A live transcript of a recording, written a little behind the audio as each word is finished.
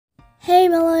Hey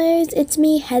Mellows, it's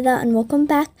me Heather and welcome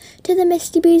back to the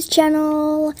Misty Boos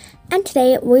channel. And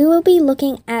today we will be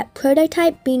looking at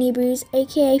prototype Beanie Boos,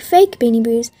 aka fake Beanie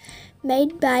Boos,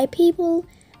 made by people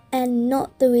and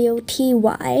not the real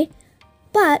TY.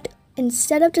 But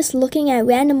instead of just looking at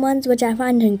random ones which I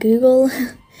find on Google,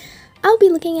 I'll be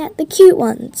looking at the cute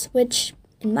ones, which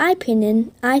in my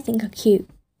opinion, I think are cute.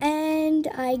 And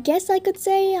I guess I could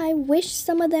say I wish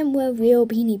some of them were real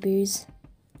Beanie Boos.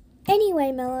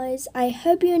 Anyway, Mellows, I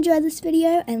hope you enjoyed this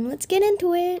video and let's get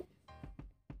into it.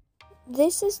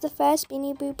 This is the first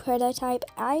Beanie Boo prototype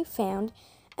I found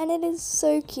and it is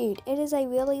so cute. It is a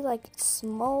really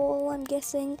small, I'm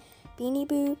guessing, Beanie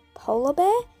Boo polar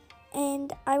bear.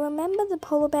 And I remember the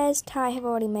polar bears Ty have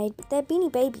already made, but they're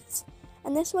Beanie Babies.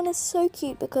 And this one is so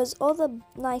cute because all the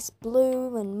nice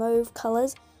blue and mauve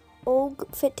colours all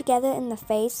fit together in the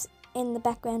face in the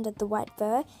background of the white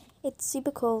fur. It's super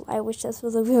cool. I wish this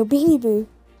was a real Beanie Boo.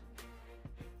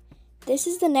 This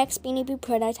is the next Beanie Boo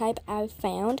prototype I've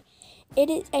found.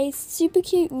 It is a super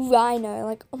cute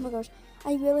rhino. Oh my gosh.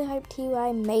 I really hope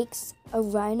TY makes a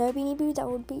rhino Beanie Boo. That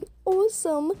would be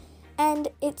awesome. And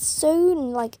it's so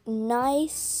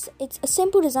nice. It's a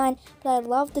simple design, but I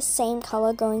love the same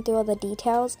color going through all the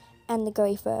details and the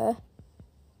grey fur.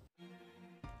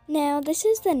 Now, this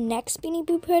is the next Beanie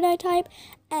Boo prototype,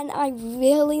 and I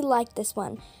really like this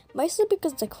one. Mostly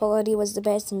because the quality was the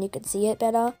best and you could see it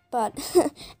better, but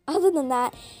other than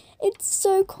that, it's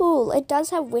so cool. It does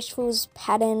have Wishful's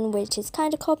pattern, which is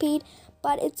kind of copied,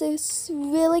 but it's a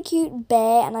really cute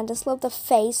bear, and I just love the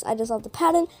face, I just love the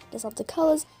pattern, I just love the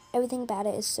colors, everything about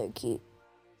it is so cute.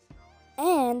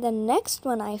 And the next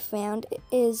one I found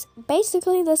is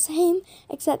basically the same,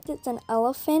 except it's an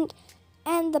elephant.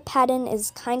 And the pattern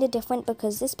is kind of different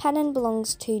because this pattern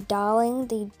belongs to Darling,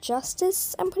 the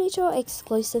Justice, I'm pretty sure,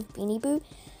 exclusive Beanie Boo.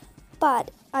 But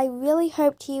I really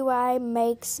hope TY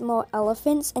makes more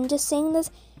elephants, and just seeing this,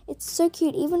 it's so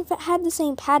cute. Even if it had the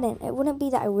same pattern, it wouldn't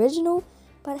be that original,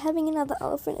 but having another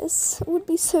elephant would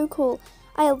be so cool.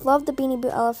 I love the Beanie Boo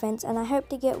elephants, and I hope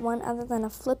to get one other than a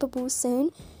flippable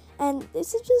soon. And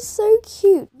this is just so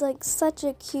cute, such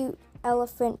a cute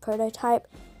elephant prototype.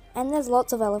 And there's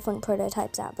lots of elephant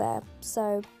prototypes out there,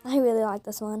 so I really like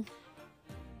this one.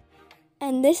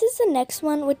 And this is the next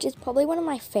one, which is probably one of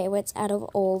my favorites out of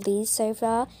all these so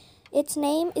far. Its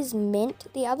name is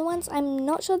Mint. The other ones, I'm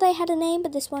not sure they had a name,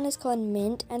 but this one is called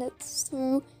Mint, and it's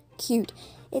so cute.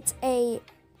 It's a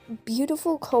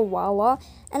beautiful koala,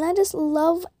 and I just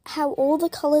love how all the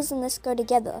colors in this go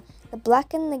together. The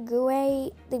black and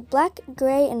the black,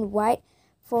 grey, and white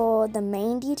for the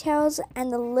main details, and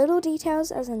the little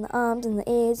details, as in the arms and the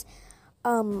ears,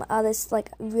 are this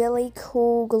really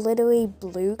cool glittery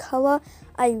blue color.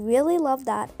 I really love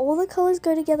that. All the colors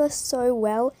go together so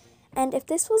well, and if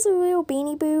this was a real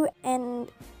Beanie Boo and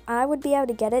I would be able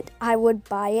to get it, I would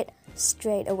buy it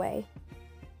straight away.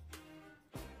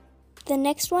 The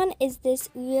next one is this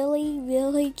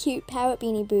really cute parrot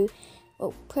Beanie Boo,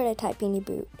 well, prototype Beanie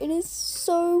Boo. It is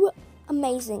so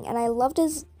amazing, and I loved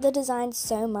the design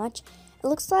so much. It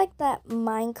looks like that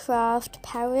Minecraft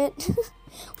parrot,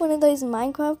 one of those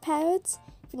Minecraft parrots.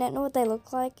 If you don't know what they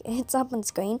look like, it's up on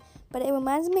screen, but it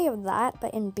reminds me of that,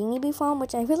 but in Beanie Boo form,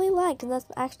 which I really like, because that's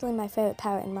actually my favorite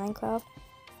parrot in Minecraft.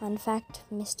 Fun fact,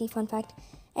 Misty fun fact.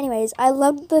 Anyways, I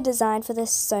loved the design for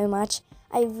this so much.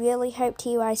 I really hope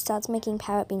TY starts making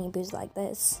parrot Beanie Boos like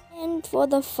this. And for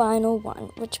the final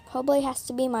one, which probably has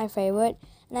to be my favorite,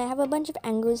 and I have a bunch of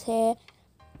angles here,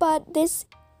 but this,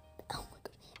 oh my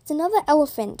god, it's another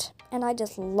elephant, and I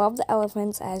just love the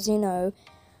elephants, as you know,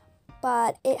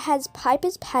 but it has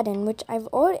Piper's pattern, which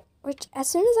as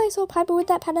soon as I saw Piper with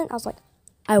that pattern, I was like,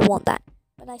 I want that,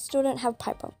 but I still don't have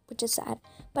Piper, which is sad,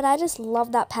 but I just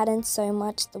love that pattern so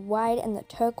much. The white and the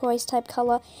turquoise type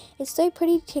color is so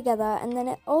pretty together, and then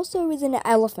it also is an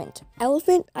elephant. I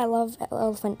love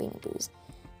elephant Beanie Boos.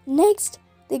 Next,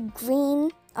 the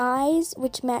green eyes,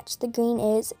 which match the green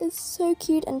ears, is so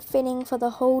cute and fitting for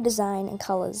the whole design and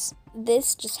colors.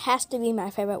 This just has to be my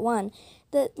favorite one.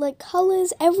 The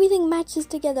colors, everything matches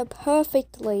together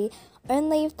perfectly.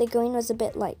 Only if the green was a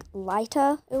bit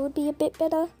lighter, it would be a bit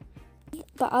better.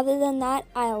 But other than that,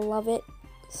 I love it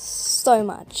so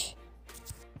much.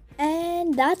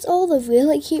 And that's all the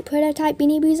really cute prototype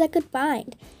Beanie Boos I could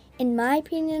find. In my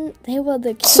opinion, they were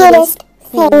the cutest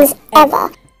things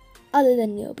ever. Other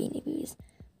than real Beanie Boos.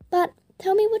 But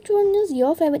tell me which one is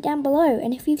your favorite down below,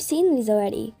 and if you've seen these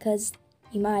already, because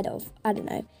you might have, I don't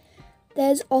know.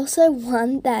 There's also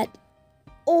one that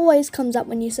always comes up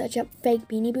when you search up fake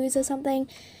Beanie Boos or something.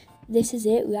 This is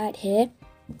it right here.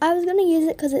 I was going to use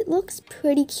it because it looks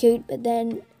pretty cute, but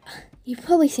then you've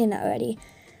probably seen that already.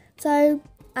 so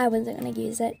I wasn't going to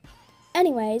use it.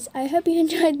 Anyways, I hope you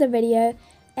enjoyed the video,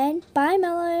 and bye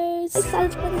Mellows!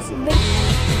 Excited for this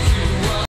video.